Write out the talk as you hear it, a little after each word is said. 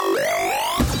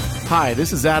Hi,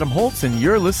 this is Adam Holtz, and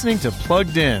you're listening to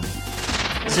Plugged In.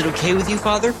 Is it okay with you,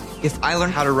 Father, if I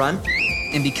learn how to run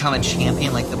and become a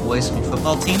champion like the boys from your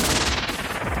football team?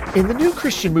 In the new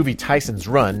Christian movie Tyson's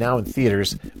Run, now in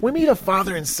theaters, we meet a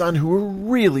father and son who are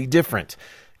really different.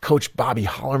 Coach Bobby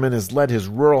Hollerman has led his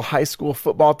rural high school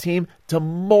football team to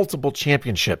multiple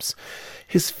championships.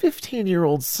 His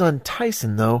 15-year-old son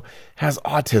Tyson, though, has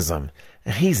autism,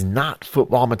 and he's not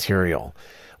football material.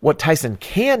 What Tyson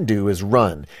can do is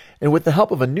run, and with the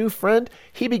help of a new friend,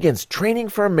 he begins training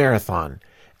for a marathon.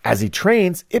 As he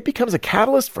trains, it becomes a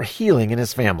catalyst for healing in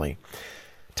his family.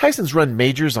 Tyson's Run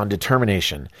majors on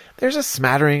determination. There's a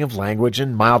smattering of language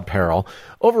and mild peril.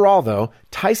 Overall, though,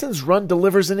 Tyson's Run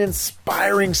delivers an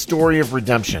inspiring story of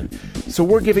redemption. So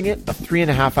we're giving it a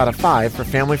 3.5 out of 5 for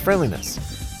family friendliness.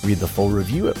 Read the full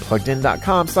review at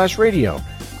pluggedin.com/radio.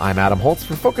 I'm Adam Holtz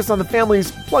for Focus on the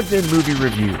Family's Plugged In Movie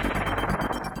Review.